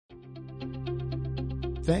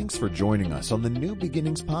Thanks for joining us on the New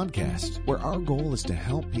Beginnings podcast, where our goal is to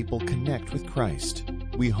help people connect with Christ.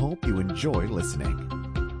 We hope you enjoy listening.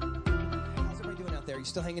 How's everybody doing out there? Are you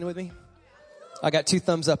still hanging with me? I got 2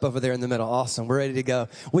 thumbs up over there in the middle. Awesome. We're ready to go.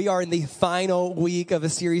 We are in the final week of a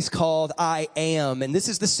series called I Am. And this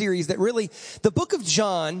is the series that really, the book of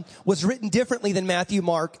John was written differently than Matthew,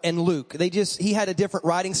 Mark, and Luke. He had a different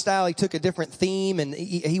writing style. He took a different theme, and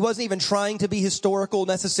he wasn't even trying to be historical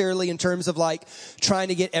necessarily in terms of like trying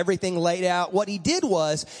to get everything laid out. What he did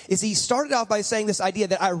is he started off by saying this idea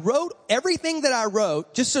that I wrote everything that I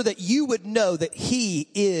wrote just so that you would know that he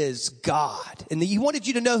is God. And that he wanted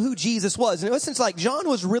you to know who Jesus was. And it was like John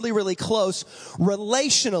was really, really close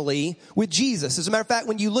relationally with Jesus. As a matter of fact,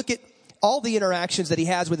 when you look at all the interactions that he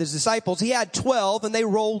has with his disciples, he had 12 and they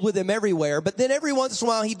rolled with him everywhere. But then every once in a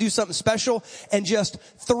while he'd do something special and just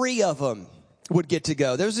 3 of them would get to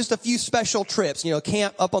go. There was just a few special trips,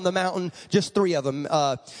 camp up on the mountain, just 3 of them.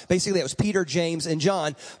 Basically it was Peter, James, and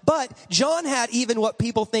John. But John had even what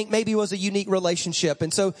people think maybe was a unique relationship.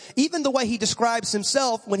 And so even the way he describes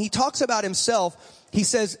himself, when he talks about himself, he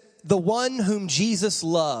says, the one whom Jesus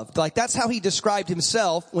loved. Like that's how he described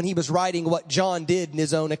himself when he was writing what John did in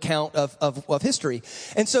his own account of history.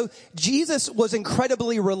 And so Jesus was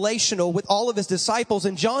incredibly relational with all of his disciples,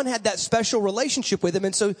 and John had that special relationship with him.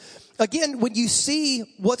 And so again, when you see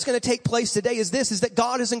what's going to take place today is that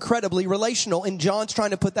God is incredibly relational, and John's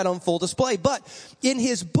trying to put that on full display. But in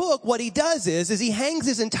his book, what he does is he hangs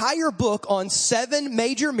his entire book on 7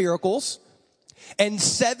 major miracles and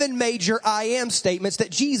 7 major I am statements that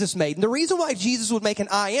Jesus made. And the reason why Jesus would make an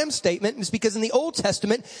I am statement is because in the Old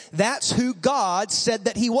Testament, that's who God said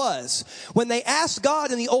that he was. When they asked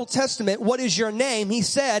God in the Old Testament, what is your name? He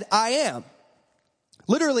said, I am.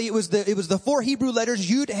 Literally, it was the 4 Hebrew letters,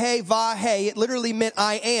 Yud, He, Vah, He. It literally meant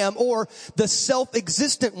I am, or the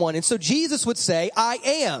self-existent one. And so Jesus would say, I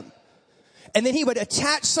am. And then he would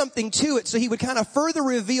attach something to it, so he would kind of further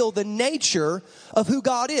reveal the nature of who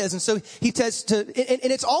God is. And so he says and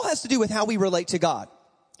it all has to do with how we relate to God.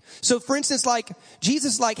 So for instance, like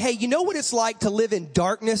Jesus is like, hey, you know what it's like to live in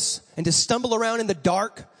darkness and to stumble around in the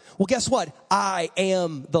dark? Well, guess what? I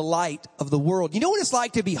am the light of the world. You know what it's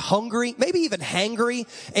like to be hungry, maybe even hangry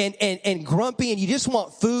and grumpy, and you just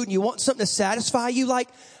want food and you want something to satisfy you? Like,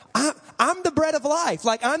 I'm the bread of life.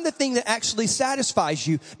 Like, I'm the thing that actually satisfies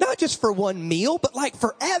you. Not just for one meal, but like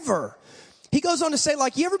forever. He goes on to say,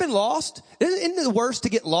 like, you ever been lost? Isn't it the worst to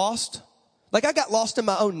get lost? Like, I got lost in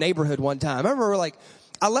my own neighborhood one time. I remember, like,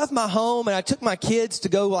 I left my home and I took my kids to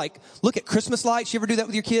go, like, look at Christmas lights. You ever do that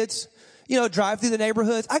with your kids? Drive through the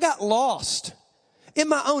neighborhoods. I got lost in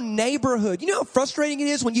my own neighborhood. You know how frustrating it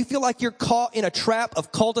is when you feel like you're caught in a trap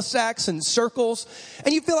of cul-de-sacs and circles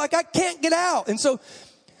and you feel like I can't get out. And so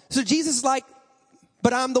Jesus is like,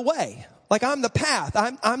 but I'm the way. Like, I'm the path.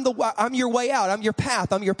 I'm your way out. I'm your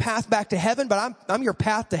path. I'm your path back to heaven, but I'm your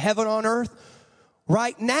path to heaven on earth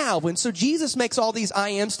right now. And so Jesus makes all these I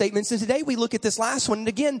am statements. And today we look at this last one. And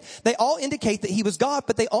again, they all indicate that he was God,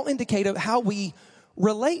 but they all indicate how we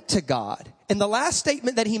relate to God. And the last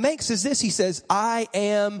statement that he makes is this. He says, I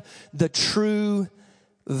am the true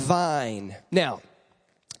vine. Now,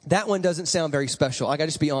 that one doesn't sound very special. I gotta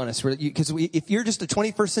just be honest. Because if you're just a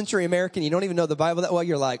 21st century American, you don't even know the Bible that well,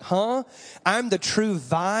 you're like, huh? I'm the true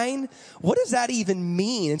vine? What does that even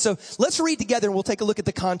mean? And so let's read together and we'll take a look at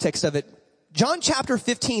the context of it. John chapter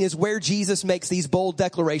 15 is where Jesus makes these bold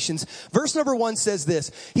declarations. Verse number 1 says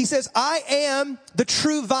this. He says, I am the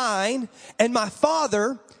true vine, and my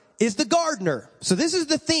Father is the gardener. So this is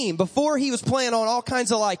the theme. Before he was playing on all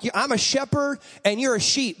kinds of like, I'm a shepherd and you're a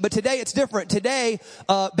sheep. But today it's different. Today,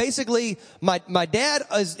 basically, my dad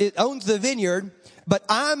owns the vineyard, but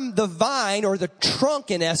I'm the vine or the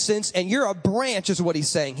trunk in essence, and you're a branch is what he's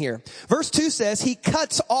saying here. Verse 2 says, he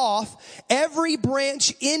cuts off every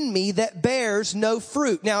branch in me that bears no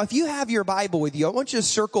fruit. Now, if you have your Bible with you, I want you to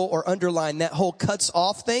circle or underline that whole cuts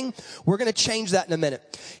off thing. We're going to change that in a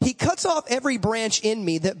minute. He cuts off every branch in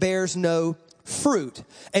me that bears no fruit.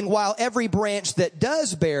 And while every branch that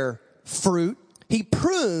does bear fruit, he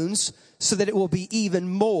prunes so that it will be even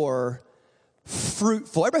more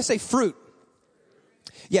fruitful. Everybody say fruit.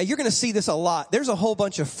 Yeah, you're going to see this a lot. There's a whole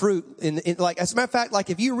bunch of fruit in like, as a matter of fact, like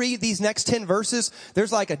if you read these next 10 verses,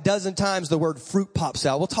 there's like a dozen times the word fruit pops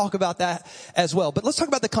out. We'll talk about that as well. But let's talk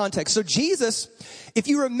about the context. So Jesus, if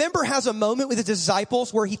you remember, has a moment with his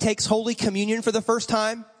disciples where he takes Holy Communion for the first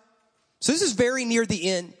time. So this is very near the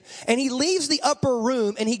end. And he leaves the upper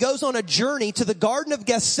room and he goes on a journey to the Garden of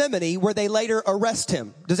Gethsemane where they later arrest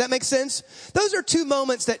him. Does that make sense? Those are two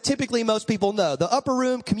moments that typically most people know. The upper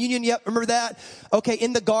room, communion, yep, remember that? Okay,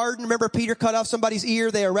 in the garden, remember Peter cut off somebody's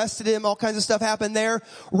ear, they arrested him, all kinds of stuff happened there.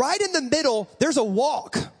 Right in the middle, there's a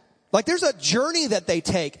walk. Like there's a journey that they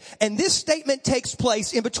take. And this statement takes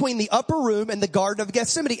place in between the upper room and the Garden of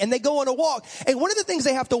Gethsemane. And they go on a walk. And one of the things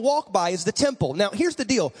they have to walk by is the temple. Now, here's the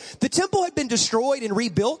deal. The temple had been destroyed and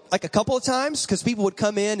rebuilt like a couple of times because people would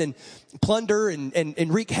come in and plunder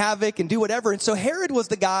and wreak havoc and do whatever. And so Herod was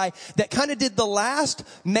the guy that kind of did the last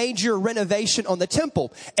major renovation on the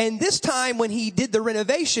temple. And this time when he did the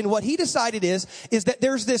renovation, what he decided is that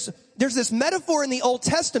there's this metaphor in the Old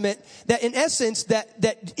Testament that in essence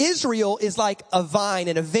that Israel is like a vine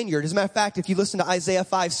and a vineyard. As a matter of fact, if you listen to Isaiah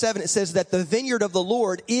 5:7, it says that the vineyard of the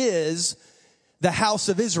Lord is the house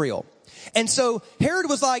of Israel. And so Herod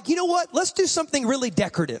was like, you know what? Let's do something really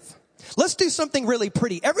decorative. Let's do something really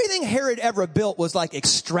pretty. Everything Herod ever built was like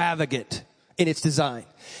extravagant in its design.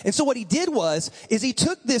 And so what he did is he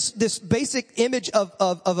took this basic image of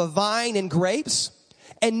a vine and grapes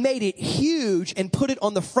and made it huge and put it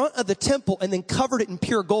on the front of the temple and then covered it in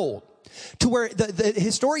pure gold. To where the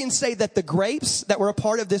historians say that the grapes that were a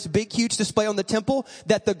part of this big, huge display on the temple,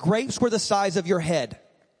 that the grapes were the size of your head.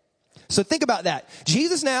 So think about that.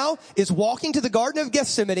 Jesus now is walking to the Garden of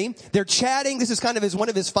Gethsemane. They're chatting. This is kind of one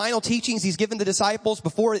of his final teachings he's given the disciples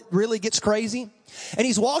before it really gets crazy. And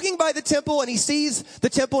he's walking by the temple and he sees the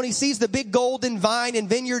temple and he sees the big golden vine and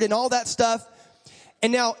vineyard and all that stuff.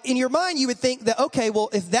 And now in your mind you would think that, okay, well,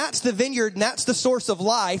 if that's the vineyard and that's the source of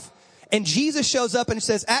life, and Jesus shows up and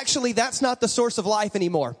says, actually, that's not the source of life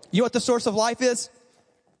anymore. You know what the source of life is?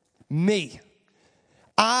 Me.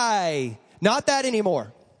 Not that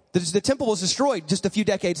anymore. The temple was destroyed just a few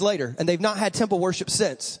decades later, and they've not had temple worship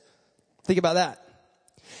since. Think about that.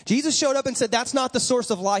 Jesus showed up and said, that's not the source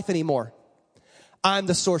of life anymore. I'm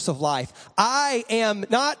the source of life. I am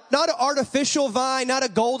not an artificial vine, not a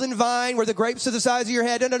golden vine where the grapes are the size of your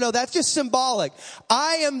head. No, that's just symbolic.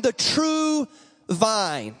 I am the true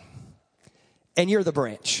vine, and you're the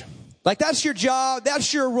branch. Like that's your job,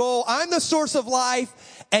 that's your role. I'm the source of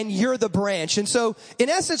life, and you're the branch. And so, in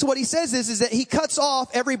essence, what he says is that he cuts off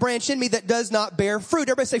every branch in me that does not bear fruit.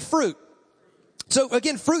 Everybody say fruit. So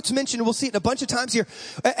again, fruit's mentioned. We'll see it a bunch of times here.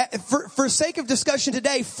 For sake of discussion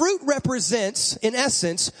today, fruit represents, in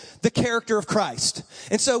essence, the character of Christ.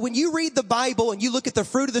 And so when you read the Bible and you look at the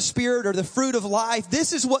fruit of the Spirit or the fruit of life,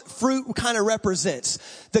 this is what fruit kind of represents.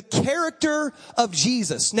 The character of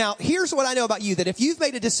Jesus. Now, here's what I know about you, that if you've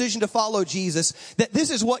made a decision to follow Jesus, that this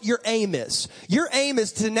is what your aim is. Your aim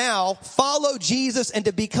is to now follow Jesus and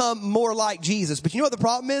to become more like Jesus. But you know what the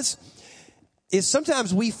problem is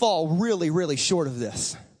sometimes we fall really, really short of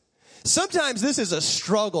this. Sometimes this is a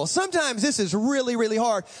struggle. Sometimes this is really, really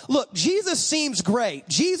hard. Look, Jesus seems great.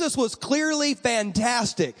 Jesus was clearly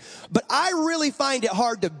fantastic. But I really find it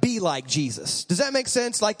hard to be like Jesus. Does that make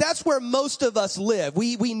sense? Like that's where most of us live.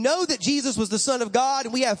 We know that Jesus was the Son of God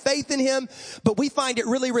and we have faith in him, but we find it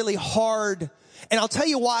really, really hard. And I'll tell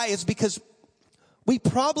you why. It's because we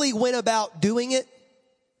probably went about doing it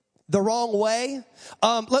the wrong way.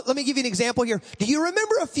 Let me give you an example here. Do you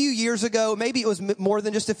remember a few years ago, maybe it was more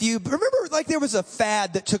than just a few, but remember like there was a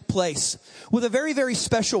fad that took place with a very, very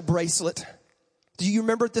special bracelet. Do you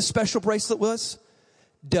remember what this special bracelet was?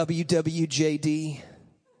 WWJD.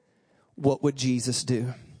 What would Jesus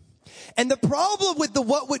do? And the problem with the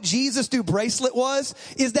what would Jesus do bracelet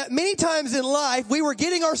is that many times in life we were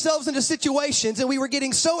getting ourselves into situations and we were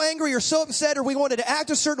getting so angry or so upset or we wanted to act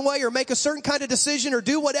a certain way or make a certain kind of decision or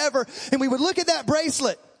do whatever, and we would look at that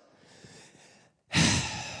bracelet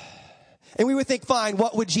and we would think, fine,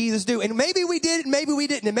 what would Jesus do? And maybe we did and maybe we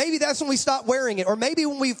didn't, and maybe that's when we stopped wearing it, or maybe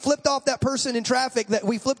when we flipped off that person in traffic that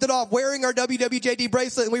we flipped it off wearing our WWJD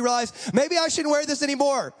bracelet and we realized maybe I shouldn't wear this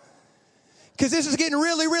anymore. Because this is getting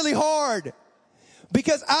really, really hard.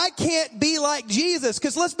 Because I can't be like Jesus.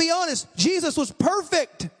 Because let's be honest, Jesus was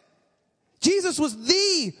perfect. Jesus was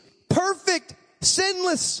the perfect,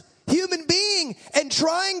 sinless human being. And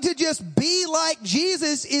trying to just be like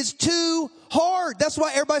Jesus is too hard. That's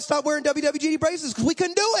why everybody stopped wearing WWJD bracelets, because we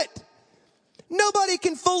couldn't do it. Nobody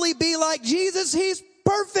can fully be like Jesus. He's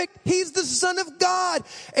perfect. He's the Son of God.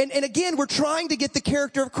 And again, we're trying to get the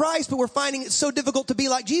character of Christ, but we're finding it so difficult to be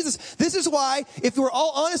like Jesus. This is why, if we're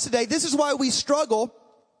all honest today, this is why we struggle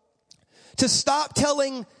to stop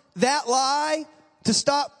telling that lie, to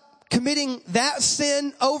stop committing that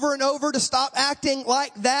sin over and over, to stop acting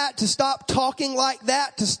like that, to stop talking like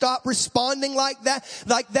that, to stop responding like that.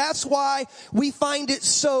 Like, that's why we find it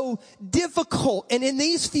so difficult. And in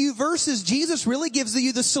these few verses, Jesus really gives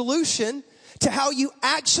you the solution to how you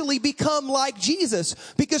actually become like Jesus.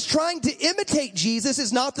 Because trying to imitate Jesus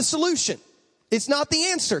is not the solution. It's not the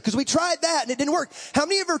answer, because we tried that and it didn't work. How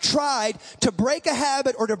many of you ever tried to break a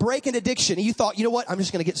habit or to break an addiction and you thought, you know what, I'm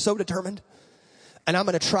just going to get so determined and I'm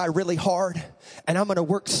going to try really hard and I'm going to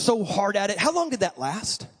work so hard at it. How long did that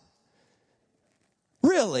last?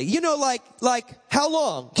 Really? You know, like how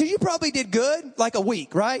long? Because you probably did good, like a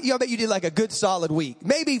week, right? I bet you did like a good solid week,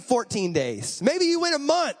 maybe 14 days. Maybe you went a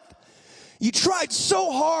month. You tried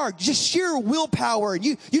so hard, just sheer willpower, and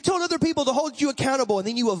you told other people to hold you accountable, and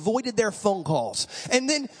then you avoided their phone calls. And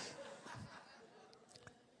then,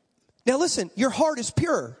 now listen, your heart is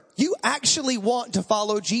pure. You actually want to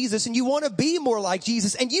follow Jesus, and you want to be more like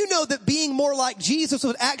Jesus. And you know that being more like Jesus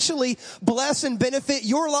would actually bless and benefit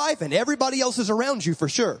your life and everybody else's around you for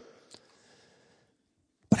sure.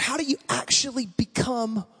 But how do you actually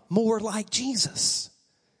become more like Jesus?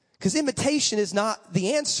 Because imitation is not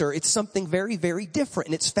the answer. It's something very, very different.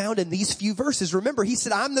 And it's found in these few verses. Remember, he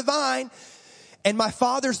said, I'm the vine and my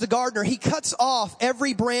Father's the gardener. He cuts off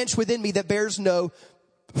every branch within me that bears no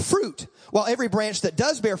fruit. While every branch that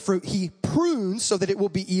does bear fruit, he prunes so that it will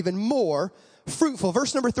be even more fruitful.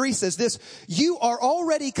 Verse number 3 says this, you are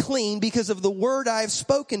already clean because of the word I have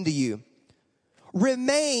spoken to you.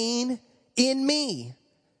 Remain in me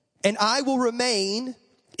and I will remain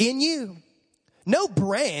in you. No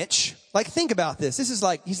branch, like think about this. This is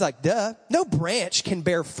like, he's like, duh. No branch can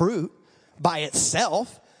bear fruit by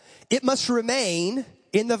itself. It must remain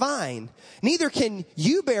in the vine. Neither can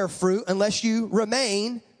you bear fruit unless you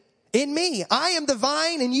remain in me. I am the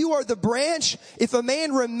vine and you are the branch. If a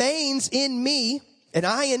man remains in me and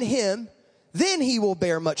I in him, then he will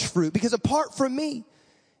bear much fruit. Because apart from me,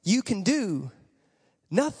 you can do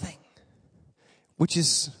nothing. Which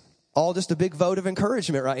is all just a big vote of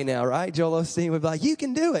encouragement right now, right? Joel Osteen would be like, you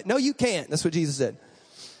can do it. No, you can't. That's what Jesus said.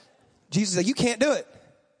 Jesus said, you can't do it.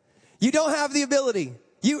 You don't have the ability.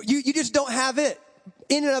 You just don't have it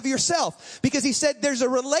in and of yourself. Because he said there's a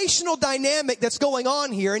relational dynamic that's going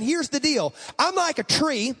on here. And here's the deal. I'm like a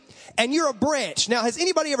tree and you're a branch. Now, has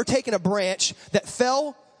anybody ever taken a branch that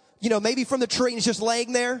fell, maybe from the tree and it's just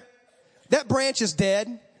laying there? That branch is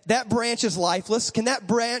dead. That branch is lifeless. Can that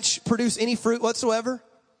branch produce any fruit whatsoever?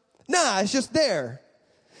 Nah, it's just there.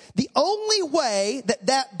 The only way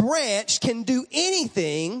that branch can do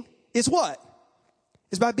anything is what?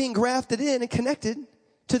 Is by being grafted in and connected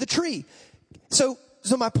to the tree. So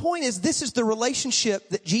my point is, this is the relationship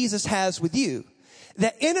that Jesus has with you.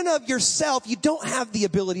 That in and of yourself, you don't have the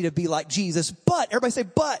ability to be like Jesus. But, everybody say,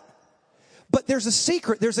 but there's a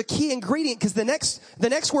secret, there's a key ingredient, because the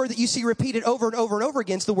next word that you see repeated over and over and over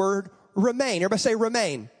again is the word remain. Everybody say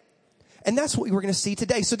remain. And that's what we're going to see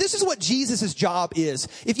today. So this is what Jesus' job is.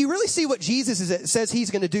 If you really see what Jesus says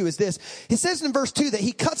he's going to do is this. It says in verse 2 that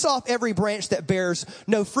he cuts off every branch that bears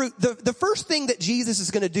no fruit. The first thing that Jesus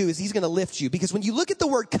is going to do is he's going to lift you. Because when you look at the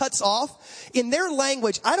word cuts off, in their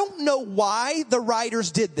language, I don't know why the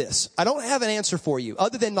writers did this. I don't have an answer for you,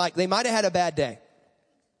 other than like they might have had a bad day.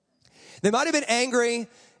 They might have been angry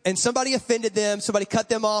and somebody offended them. Somebody cut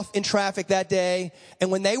them off in traffic that day. And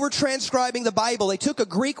when they were transcribing the Bible, they took a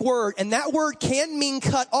Greek word, and that word can mean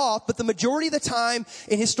cut off, but the majority of the time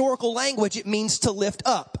in historical language, it means to lift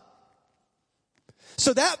up.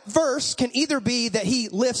 So that verse can either be that he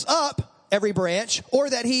lifts up every branch or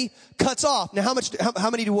that he cuts off. Now, how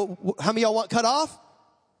many of y'all want cut off?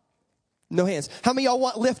 No hands. How many of y'all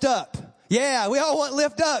want lift up? Yeah, we all want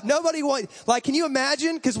lift up. Nobody can you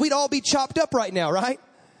imagine? Because we'd all be chopped up right now, right?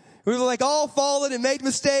 We were like all fallen and made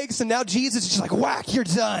mistakes, and now Jesus is just like, whack, you're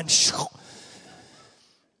done. And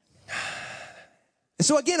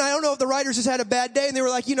so again, I don't know if the writers just had a bad day and they were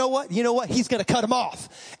like, you know what? He's going to cut them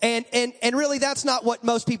off. And really that's not what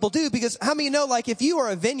most people do, because how many know, like if you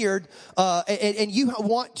are a vineyard, and you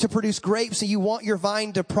want to produce grapes and you want your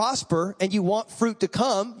vine to prosper and you want fruit to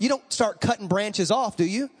come, you don't start cutting branches off, do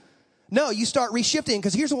you? No, you start reshifting,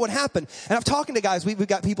 because here's what would happen. And I'm talking to guys, we've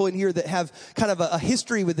got people in here that have kind of a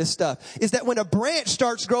history with this stuff, is that when a branch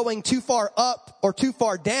starts growing too far up or too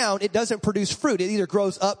far down, it doesn't produce fruit. It either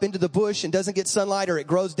grows up into the bush and doesn't get sunlight, or it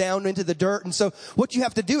grows down into the dirt. And so what you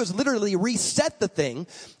have to do is literally reset the thing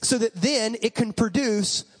so that then it can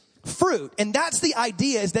produce fruit. And that's the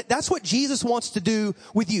idea, is that that's what Jesus wants to do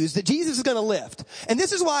with you, is that Jesus is going to lift. And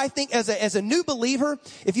this is why I think as a new believer,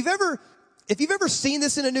 if you've ever seen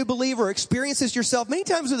this in a new believer or experienced this yourself, many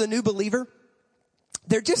times with a new believer,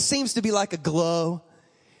 there just seems to be like a glow.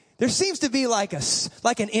 There seems to be like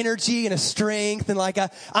an energy and a strength and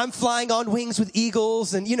I'm flying on wings with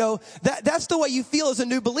eagles. And that's the way you feel as a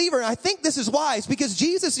new believer. And I think this is wise because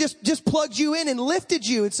Jesus just plugged you in and lifted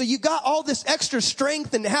you. And so you got all this extra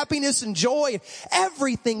strength and happiness and joy. And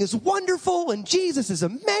everything is wonderful and Jesus is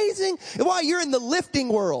amazing. And while you're in the lifting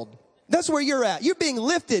world, that's where you're at. You're being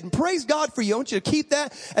lifted, and praise God for you. I want you to keep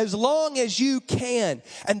that as long as you can.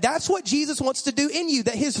 And that's what Jesus wants to do in you,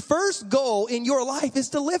 that his first goal in your life is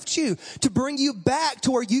to lift you, to bring you back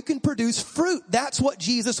to where you can produce fruit. That's what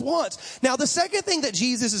Jesus wants. Now, the second thing that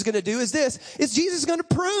Jesus is going to do is Jesus is going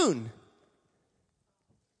to prune.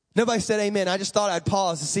 Nobody said amen. I just thought I'd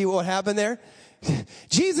pause to see what happened there.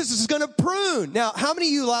 Jesus is going to prune. Now, how many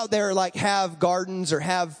of you out there have gardens or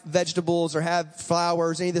have vegetables or have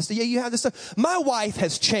flowers, any of this? Yeah, you have this stuff. My wife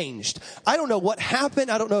has changed. I don't know what happened.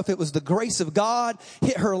 I don't know if it was the grace of God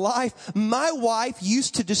hit her life. My wife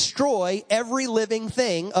used to destroy every living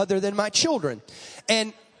thing other than my children.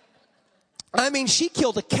 And she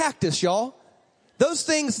killed a cactus, y'all. Those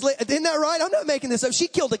things, isn't that right? I'm not making this up. She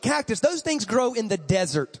killed a cactus. Those things grow in the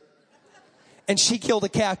desert. And she killed a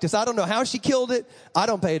cactus. I don't know how she killed it. I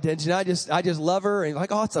don't pay attention. I just love her and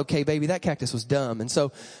oh, it's okay, baby. That cactus was dumb. And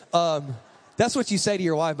so, that's what you say to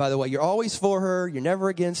your wife, by the way. You're always for her. You're never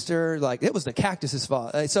against her. It was the cactus's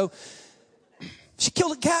fault. So she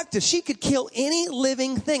killed a cactus. She could kill any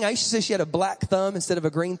living thing. I used to say she had a black thumb instead of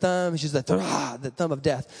a green thumb. She's the thumb of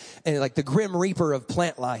death and the grim reaper of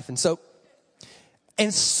plant life. And so,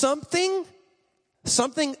 and something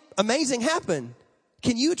amazing happened.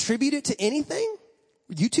 Can you attribute it to anything?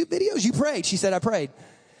 YouTube videos? You prayed. She said, I prayed.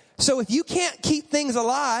 So if you can't keep things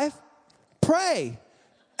alive, pray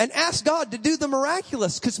and ask God to do the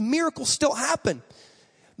miraculous because miracles still happen.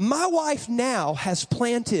 My wife now has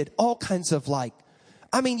planted all kinds of words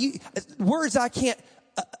I can't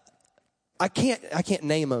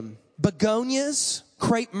name them. Begonias,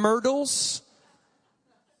 crepe myrtles,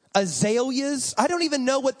 azaleas. I don't even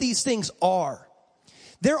know what these things are.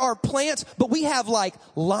 There are plants, but we have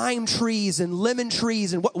lime trees and lemon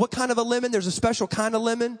trees. And what kind of a lemon? There's a special kind of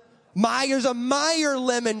lemon. There's a Meyer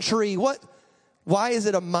lemon tree. Why is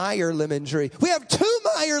it a Meyer lemon tree? We have 2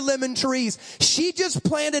 Meyer lemon trees. She just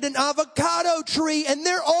planted an avocado tree and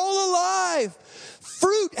they're all alive.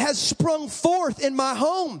 Fruit has sprung forth in my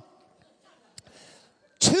home.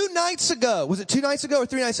 2 nights ago, was it 2 nights ago or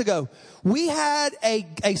 3 nights ago? We had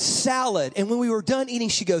a salad. And when we were done eating,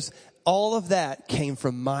 she goes, all of that came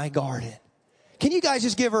from my garden. Can you guys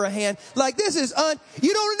just give her a hand? This is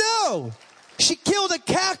you don't know. She killed a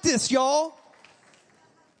cactus, y'all.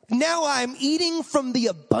 Now I'm eating from the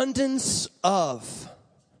abundance of.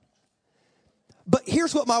 But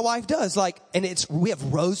here's what my wife does. We have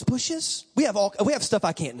rose bushes. We have stuff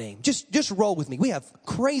I can't name. Just roll with me. We have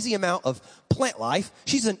crazy amount of plant life.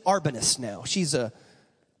 She's an arborist now. She's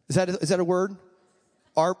is that a word?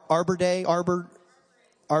 Arborist.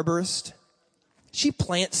 She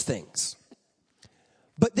plants things.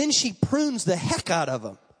 But then she prunes the heck out of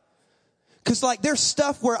them. Cause there's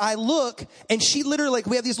stuff where I look and she literally,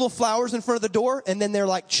 we have these little flowers in front of the door and then they're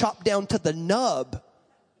chopped down to the nub.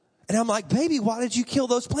 And I'm like, baby, why did you kill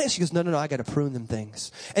those plants? She goes, no, I got to prune them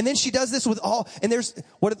things. And then she does this with and there's,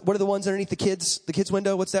 what are the ones underneath the kids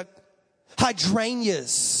window? What's that?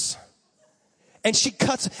 Hydrangeas. And she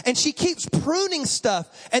cuts, and she keeps pruning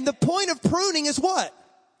stuff. And the point of pruning is what?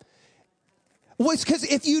 Well, it's because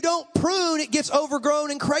if you don't prune, it gets overgrown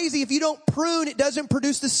and crazy. If you don't prune, it doesn't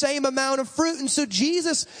produce the same amount of fruit. And so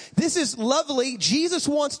this is lovely. Jesus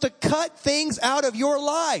wants to cut things out of your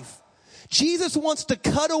life. Jesus wants to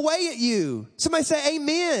cut away at you. Somebody say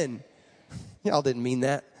amen. Y'all didn't mean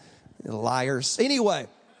that. Liars. Anyway,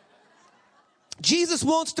 Jesus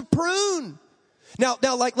wants to prune. Now,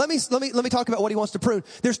 let me talk about what he wants to prune.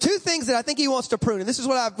 There's 2 things that I think he wants to prune, and this is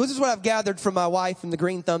what I've gathered from my wife and the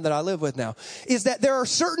green thumb that I live with now, is that there are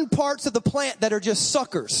certain parts of the plant that are just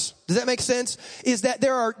suckers. Does that make sense? Is that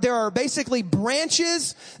there are basically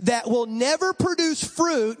branches that will never produce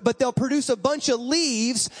fruit, but they'll produce a bunch of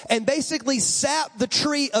leaves and basically sap the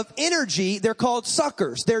tree of energy. They're called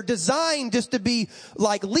suckers. They're designed just to be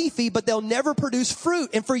leafy, but they'll never produce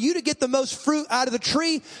fruit. And for you to get the most fruit out of the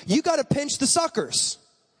tree, you got to pinch the suckers.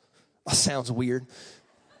 That sounds weird.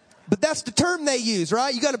 But that's the term they use,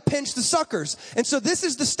 right? You got to pinch the suckers. And so this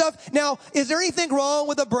is the stuff. Now, is there anything wrong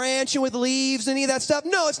with a branch and with leaves and any of that stuff?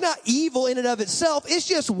 No, it's not evil in and of itself. It's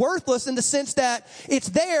just worthless in the sense that it's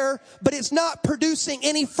there, but it's not producing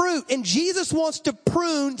any fruit. And Jesus wants to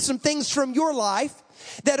prune some things from your life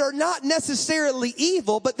that are not necessarily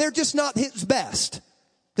evil, but they're just not his best.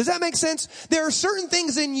 Does that make sense? There are certain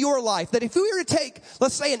things in your life that if we were to take,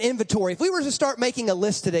 let's say, an inventory, if we were to start making a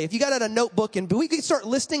list today, if you got out a notebook and we could start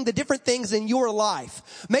listing the different things in your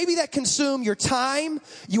life, maybe that consume your time,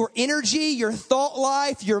 your energy, your thought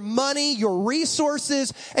life, your money, your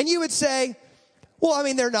resources, and you would say, well, I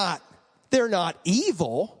mean, they're not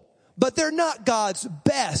evil, but they're not God's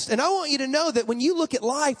best. And I want you to know that when you look at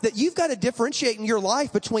life, that you've got to differentiate in your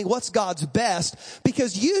life between what's God's best,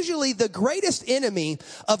 because usually the greatest enemy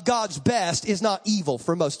of God's best is not evil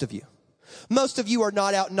for most of you. Most of you are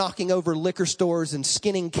not out knocking over liquor stores and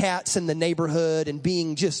skinning cats in the neighborhood and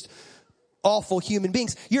being just awful human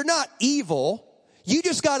beings. You're not evil. You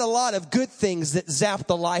just got a lot of good things that zap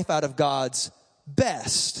the life out of God's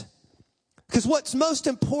best. Because what's most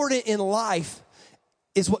important in life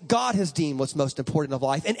is what God has deemed what's most important of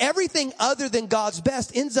life. And everything other than God's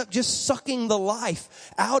best ends up just sucking the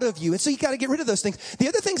life out of you. And so you got to get rid of those things. The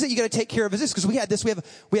other things that you got to take care of is this, because we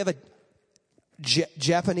have a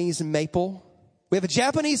Japanese maple. We have a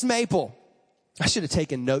Japanese maple. I should have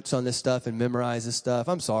taken notes on this stuff and memorized this stuff.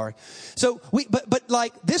 I'm sorry. So but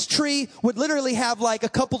like this tree would literally have like a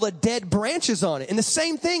couple of dead branches on it. And the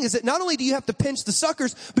same thing is that not only do you have to pinch the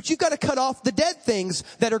suckers, but you've got to cut off the dead things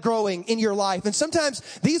that are growing in your life. And sometimes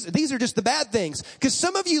these are just the bad things. Because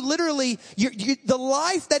some of you literally, the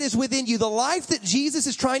life that is within you, the life that Jesus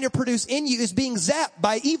is trying to produce in you is being zapped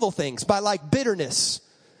by evil things, by like bitterness,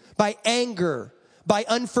 by anger, by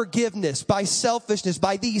unforgiveness, by selfishness,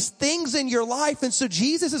 by these things in your life. And so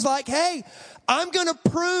Jesus is like, hey, I'm going to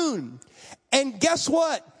prune. And guess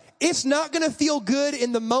what? It's not going to feel good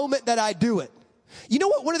in the moment that I do it. You know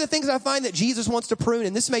what? One of the things I find that Jesus wants to prune,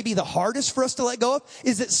 and this may be the hardest for us to let go of,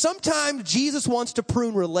 is that sometimes Jesus wants to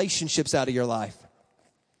prune relationships out of your life.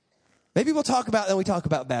 Maybe we'll talk about that when we talk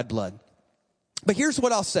about bad blood. But here's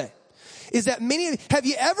what I'll say, is that have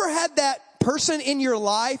you ever had that person in your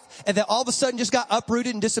life and that all of a sudden just got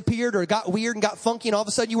uprooted and disappeared, or got weird and got funky and all of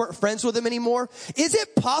a sudden you weren't friends with them anymore? Is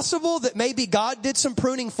it possible that maybe God did some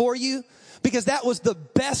pruning for you because that was the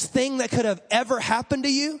best thing that could have ever happened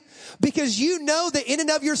to you? Because you know that in and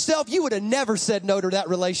of yourself, you would have never said no to that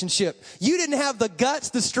relationship. You didn't have the guts,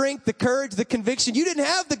 the strength, the courage, the conviction. You didn't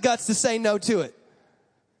have the guts to say no to it.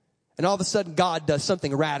 And all of a sudden, God does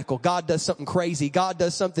something radical. God does something crazy. God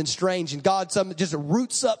does something strange. And God just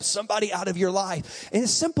roots up somebody out of your life. And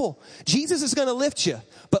it's simple. Jesus is going to lift you.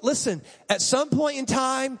 But listen, at some point in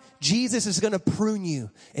time, Jesus is going to prune you.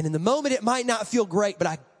 And in the moment, it might not feel great. But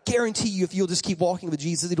I guarantee you, if you'll just keep walking with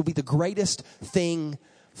Jesus, it'll be the greatest thing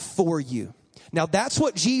for you. Now, that's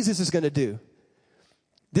what Jesus is going to do.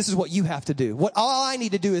 This is what you have to do. All I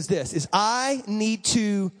need to do is this, is I need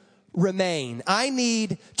to remain. I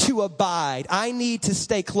need to abide. I need to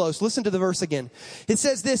stay close. Listen to the verse again. It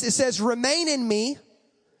says this, it says, remain in me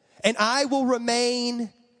and I will remain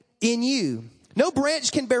in you. No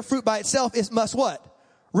branch can bear fruit by itself. It must what?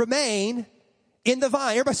 Remain in the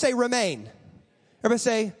vine. Everybody say remain. Everybody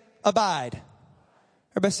say abide.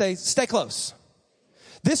 Everybody say stay close.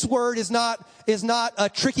 This word is not a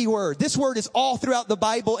tricky word. This word is all throughout the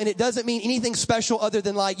Bible, and it doesn't mean anything special other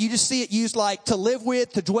than like, you just see it used like to live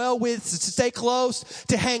with, to dwell with, to stay close,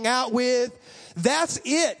 to hang out with. That's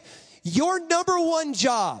it. Your number one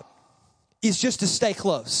job is just to stay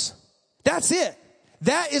close. That's it.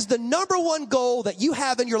 That is the number one goal that you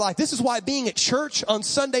have in your life. This is why being at church on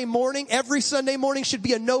Sunday morning, every Sunday morning, should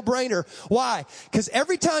be a no-brainer. Why? Because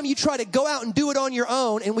every time you try to go out and do it on your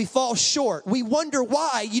own and we fall short, we wonder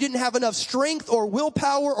why you didn't have enough strength or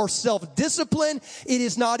willpower or self-discipline. It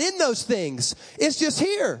is not in those things. It's just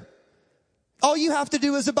here. All you have to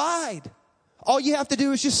do is abide. All you have to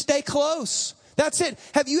do is just stay close. That's it.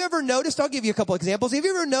 Have you ever noticed, I'll give you a couple examples. Have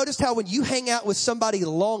you ever noticed how when you hang out with somebody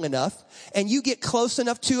long enough and you get close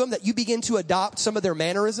enough to them that you begin to adopt some of their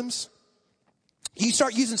mannerisms? You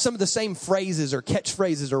start using some of the same phrases or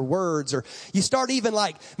catchphrases or words, or you start even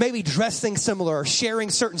like maybe dressing similar or sharing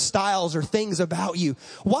certain styles or things about you.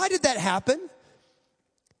 Why did that happen?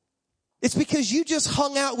 It's because you just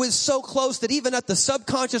hung out with so close that even at the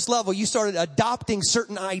subconscious level, you started adopting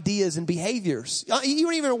certain ideas and behaviors. You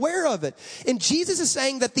weren't even aware of it. And Jesus is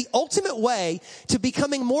saying that the ultimate way to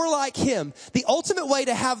becoming more like him, the ultimate way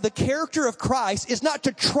to have the character of Christ is not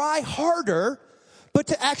to try harder, but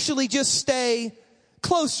to actually just stay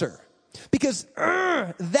closer. Because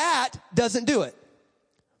that doesn't do it.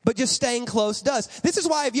 But just staying close does. This is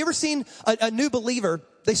why, have you ever seen a new believer,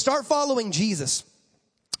 they start following Jesus.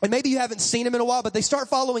 And maybe you haven't seen him in a while, but they start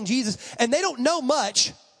following Jesus and they don't know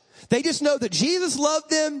much. They just know that Jesus loved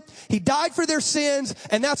them. He died for their sins,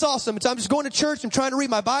 and that's awesome. I'm just going to church. I'm trying to read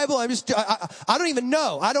my Bible. I don't even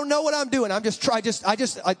know. I don't know what I'm doing.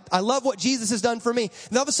 I love what Jesus has done for me.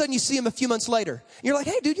 And all of a sudden you see him a few months later. And you're like,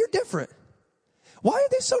 hey, dude, you're different. Why are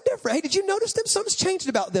they so different? Hey, did you notice them? Something's changed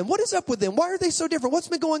about them. What is up with them? Why are they so different? What's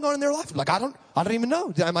been going on in their life? I'm like, I don't even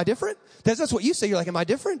know. Am I different? That's what you say. You're like, am I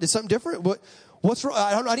different? Is something different? What's wrong?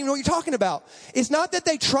 I don't even know what you're talking about. It's not that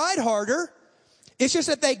they tried harder. It's just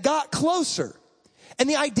that they got closer. And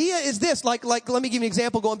the idea is this, like, let me give you an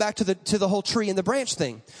example going back to the whole tree and the branch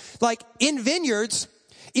thing. Like in vineyards,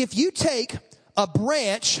 if you take a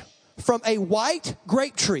branch from a white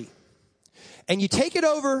grape tree and you take it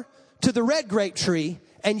over to the red grape tree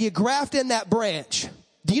and you graft in that branch,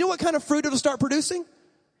 do you know what kind of fruit it'll start producing?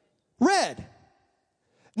 Red.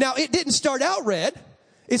 Now, it didn't start out red.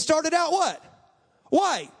 It started out what?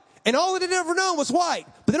 White. And all it had ever known was white.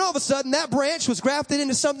 But then all of a sudden, that branch was grafted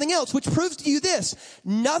into something else, which proves to you this.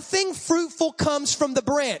 Nothing fruitful comes from the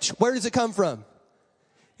branch. Where does it come from?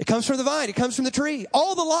 It comes from the vine. It comes from the tree.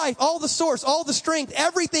 All the life, all the source, all the strength,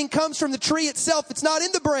 everything comes from the tree itself. It's not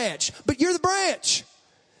in the branch, but you're the branch.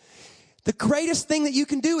 The greatest thing that you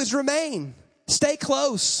can do is remain. Stay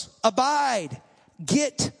close. Abide.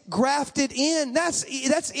 Get grafted in. That's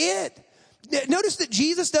it. Notice that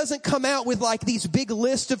Jesus doesn't come out with like these big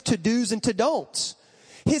lists of to-dos and to-don'ts.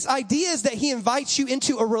 His idea is that he invites you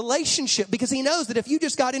into a relationship because he knows that if you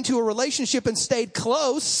just got into a relationship and stayed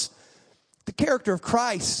close, the character of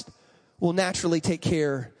Christ will naturally take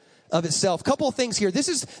care of itself. Couple of things here. This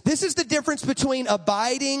is the difference between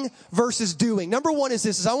abiding versus doing. Number one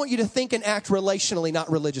is I want you to think and act relationally,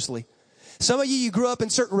 not religiously. Some of you grew up in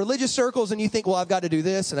certain religious circles and you think, well, I've got to do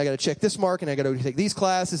this and I got to check this mark and I got to take these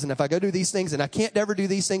classes. And if I go do these things and I can't ever do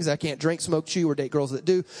these things, I can't drink, smoke, chew, or date girls that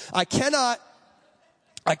do. I cannot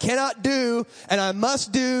do and I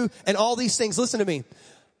must do and all these things. Listen to me.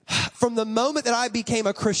 From the moment that I became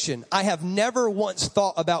a Christian, I have never once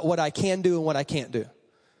thought about what I can do and what I can't do.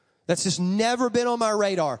 That's just never been on my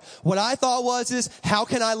radar. What I thought is how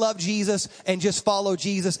can I love Jesus and just follow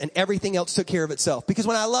Jesus and everything else took care of itself? Because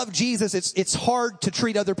when I love Jesus, it's hard to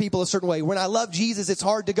treat other people a certain way. When I love Jesus, it's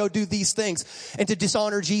hard to go do these things and to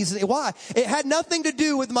dishonor Jesus. Why? It had nothing to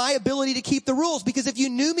do with my ability to keep the rules. Because if you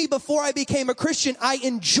knew me before I became a Christian, I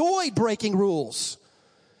enjoyed breaking rules.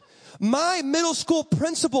 My middle school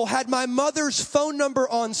principal had my mother's phone number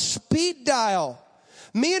on speed dial.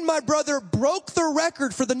 Me and my brother broke the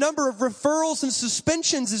record for the number of referrals and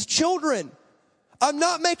suspensions as children. I'm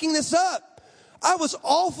not making this up. I was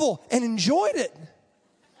awful and enjoyed it.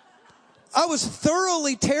 I was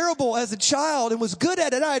thoroughly terrible as a child and was good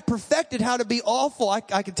at it. I had perfected how to be awful. I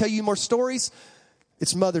can tell you more stories.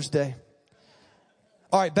 It's Mother's Day.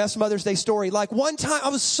 All right, best Mother's Day story. Like one time, I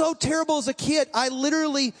was so terrible as a kid.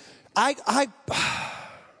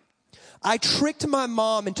 I tricked my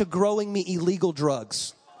mom into growing me illegal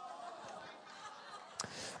drugs.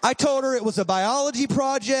 I told her it was a biology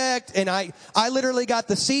project, and I literally got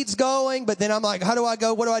the seeds going, but then I'm like, how do I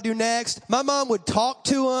go? What do I do next? My mom would talk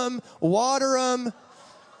to them, water them.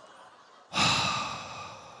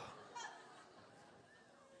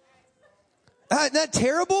 Isn't that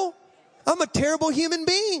terrible? I'm a terrible human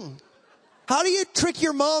being. How do you trick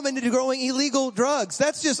your mom into growing illegal drugs?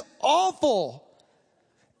 That's just awful.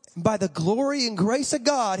 By the glory and grace of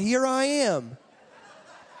God, here I am.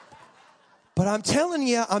 But I'm telling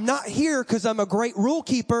you, I'm not here because I'm a great rule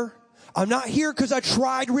keeper. I'm not here because I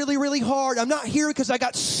tried really, really hard. I'm not here because I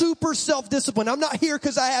got super self-disciplined. I'm not here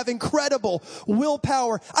because I have incredible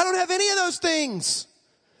willpower. I don't have any of those things.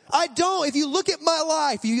 I don't. If you look at my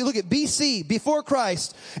life, if you look at BC, before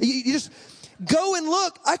Christ, you just go and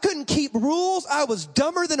look. I couldn't keep rules. I was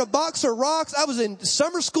dumber than a box of rocks. I was in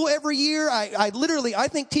summer school every year. I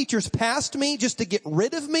think teachers passed me just to get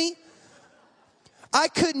rid of me. I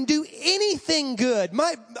couldn't do anything good.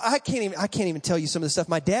 I can't even tell you some of the stuff.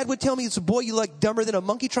 My dad would tell me, it's a boy, you look dumber than a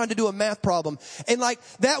monkey trying to do a math problem. And like,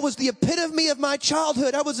 that was the epitome of my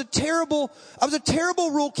childhood. I was a terrible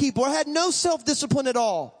rule keeper. I had no self-discipline at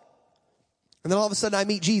all. And then all of a sudden I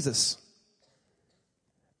meet Jesus.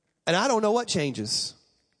 And I don't know what changes.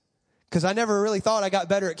 Because I never really thought I got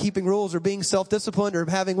better at keeping rules or being self-disciplined or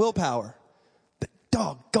having willpower. But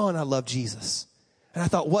doggone, I love Jesus. And I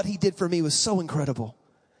thought what he did for me was so incredible.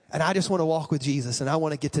 And I just want to walk with Jesus and I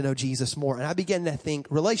want to get to know Jesus more. And I began to think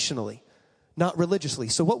relationally, not religiously.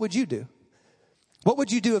 So what would you do? What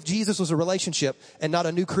would you do if Jesus was a relationship and not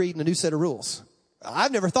a new creed and a new set of rules?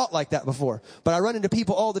 I've never thought like that before, but I run into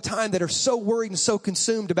people all the time that are so worried and so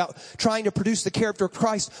consumed about trying to produce the character of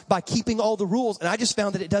Christ by keeping all the rules. And I just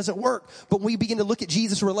found that it doesn't work. But when we begin to look at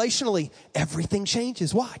Jesus relationally, everything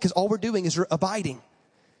changes. Why? Because all we're doing is abiding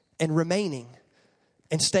and remaining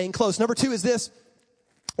and staying close. Number 2 is this,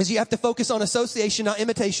 is you have to focus on association, not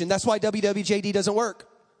imitation. That's why WWJD doesn't work.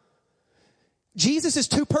 Jesus is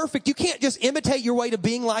too perfect. You can't just imitate your way to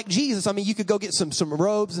being like Jesus. I mean, you could go get some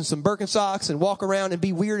robes and some Birkenstocks and walk around and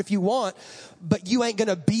be weird if you want, but you ain't going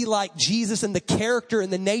to be like Jesus and the character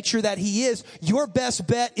and the nature that he is. Your best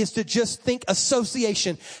bet is to just think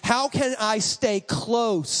association. How can I stay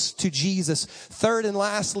close to Jesus? Third and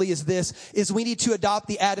lastly is we need to adopt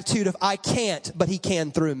the attitude of I can't, but he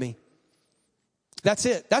can through me. That's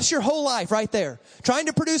it. That's your whole life right there. Trying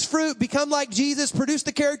to produce fruit, become like Jesus, produce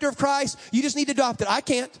the character of Christ. You just need to adopt it. I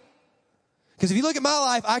can't. Because if you look at my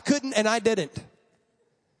life, I couldn't and I didn't.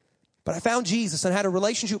 But I found Jesus and had a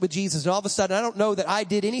relationship with Jesus. And all of a sudden, I don't know that I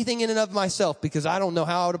did anything in and of myself because I don't know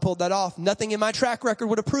how I would have pulled that off. Nothing in my track record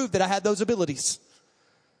would have proved that I had those abilities.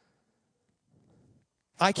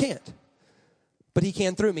 I can't. But he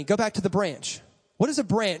can through me. Go back to the branch. What is a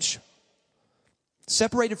branch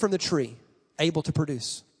separated from the tree able to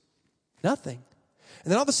produce? Nothing.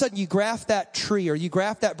 And then all of a sudden you graft that tree or you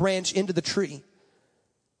graft that branch into the tree.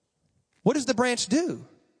 What does the branch do?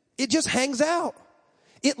 It just hangs out.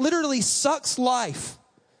 It literally sucks life,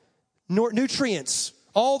 nutrients,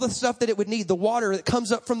 all the stuff that it would need, the water that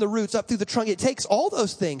comes up from the roots, up through the trunk. It takes all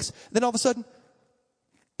those things. Then all of a sudden,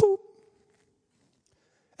 boop.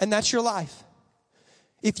 And that's your life.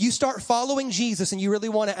 If you start following Jesus and you really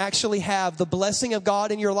want to actually have the blessing of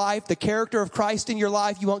God in your life, the character of Christ in your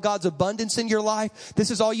life, you want God's abundance in your life,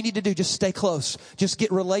 this is all you need to do. Just stay close. Just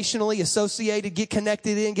get relationally associated, get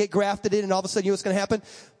connected in, get grafted in, and all of a sudden you know what's going to happen?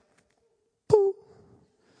 Boop.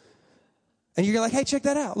 And you're like, hey, check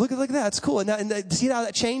that out. Look at that. It's cool. And see how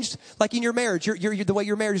that changed? Like in your marriage, you're the way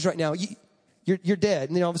your marriage is right now. You're dead.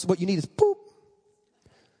 And then all of a sudden what you need is boop.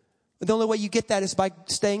 And the only way you get that is by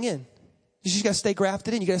staying in. You just got to stay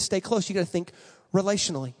grafted in. You got to stay close. You got to think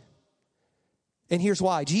relationally. And here's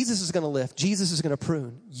why. Jesus is going to lift. Jesus is going to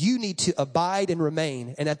prune. You need to abide and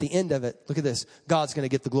remain. And at the end of it, look at this. God's going to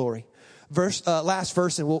get the glory. Last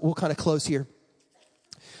verse, and we'll kind of close here.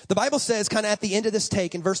 The Bible says, kind of at the end of this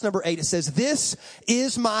take, in verse number 8, it says, "This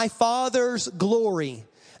is my Father's glory,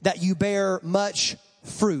 that you bear much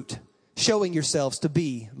fruit, showing yourselves to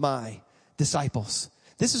be my disciples."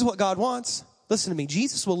 This is what God wants. Listen to me.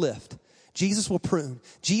 Jesus will lift. Jesus will prune.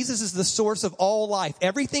 Jesus is the source of all life.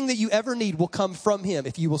 Everything that you ever need will come from him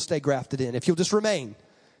if you will stay grafted in, if you'll just remain,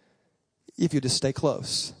 if you'll just stay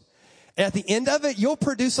close. And at the end of it, you'll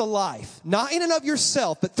produce a life, not in and of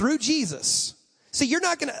yourself, but through Jesus. See, you're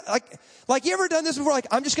not going to, like you ever done this before? Like,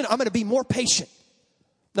 I'm going to be more patient.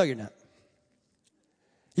 No, you're not.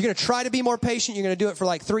 You're going to try to be more patient. You're going to do it for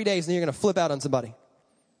like 3 days and then you're going to flip out on somebody.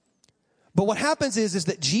 But what happens is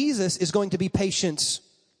that Jesus is going to be patient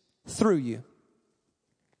through you.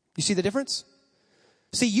 You see the difference?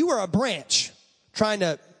 See, you are a branch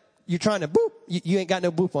you're trying to boop. You ain't got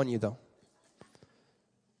no boop on you though.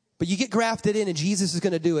 But you get grafted in and Jesus is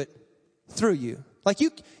going to do it through you. Like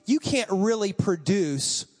you can't really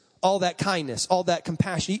produce all that kindness, all that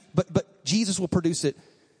compassion, but Jesus will produce it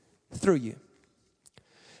through you.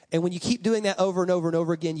 And when you keep doing that over and over and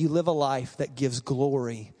over again, you live a life that gives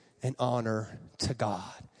glory and honor to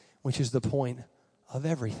God, which is the point of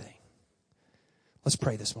everything. Let's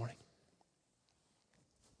pray this morning.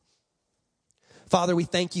 Father, we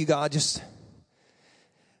thank you, God, just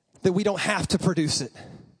that we don't have to produce it.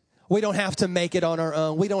 We don't have to make it on our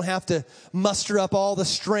own. We don't have to muster up all the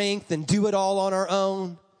strength and do it all on our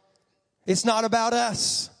own. It's not about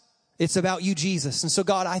us. It's about you, Jesus. And so,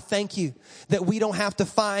 God, I thank you that we don't have to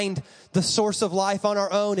find the source of life on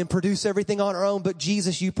our own and produce everything on our own, but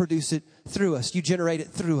Jesus, you produce it through us. You generate it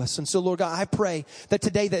through us. And so, Lord God, I pray that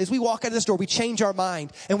today, that as we walk out of this door, we change our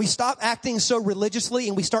mind and we stop acting so religiously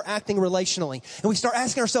and we start acting relationally. And we start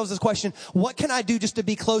asking ourselves this question: what can I do just to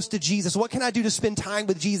be close to Jesus? What can I do to spend time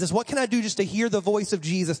with Jesus? What can I do just to hear the voice of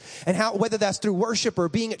Jesus? And how, whether that's through worship or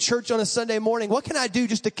being at church on a Sunday morning, what can I do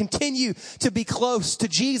just to continue to be close to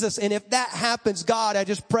Jesus? And if that happens, God, I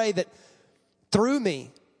just pray that through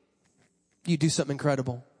me, you do something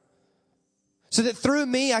incredible. So that through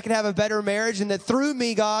me, I could have a better marriage, and that through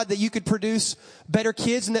me, God, that you could produce better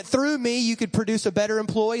kids, and that through me, you could produce a better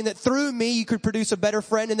employee, and that through me, you could produce a better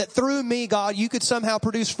friend, and that through me, God, you could somehow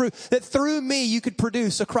produce fruit, that through me, you could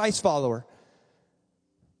produce a Christ follower.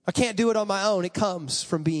 I can't do it on my own. It comes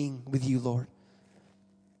from being with you, Lord.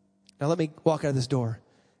 Now let me walk out of this door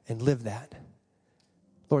and live that.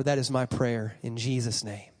 Lord, that is my prayer in Jesus'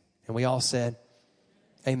 name. And we all said,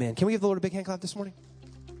 amen. Can we give the Lord a big hand clap this morning?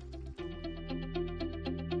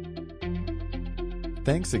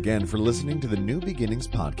 Thanks again for listening to the New Beginnings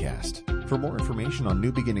podcast. For more information on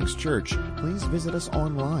New Beginnings Church, please visit us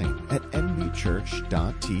online at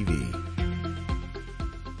nbchurch.tv.